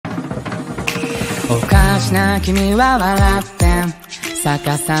おかしな君は笑って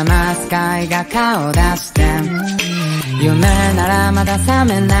逆さまスカイが顔出して夢ならまだ覚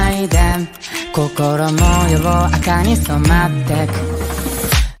めないで心も夜赤に染まって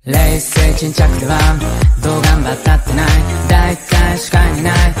く冷静沈着ではどう頑張ったってない大体視界に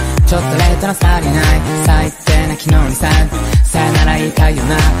ないちょっとレートなさりない最低な昨日にささよなら言いたいよ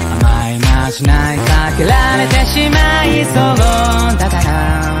な甘いまじないかけられてしまいそうだか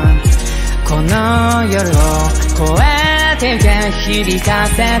らこの夜を越えてゆけ響か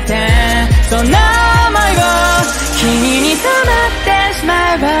せてその想いを君に染まってし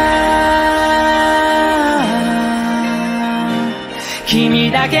まえば君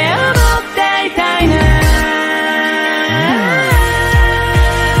だけ思っていたいな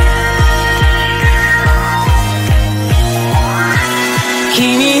君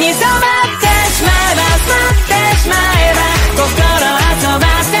に染まってしまえば染ってしまえば心遊ば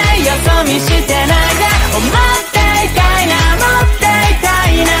せよそ見してないで思っていたいな持っていた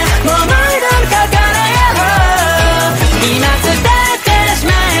いなもう思い出の心よ今伝えて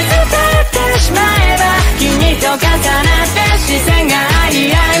しまえば君と重なって視線が合い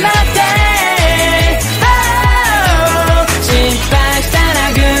合いまって失敗したら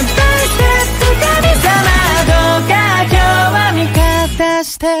グッバイステップ神様どうか今日は味方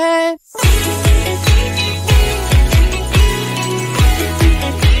して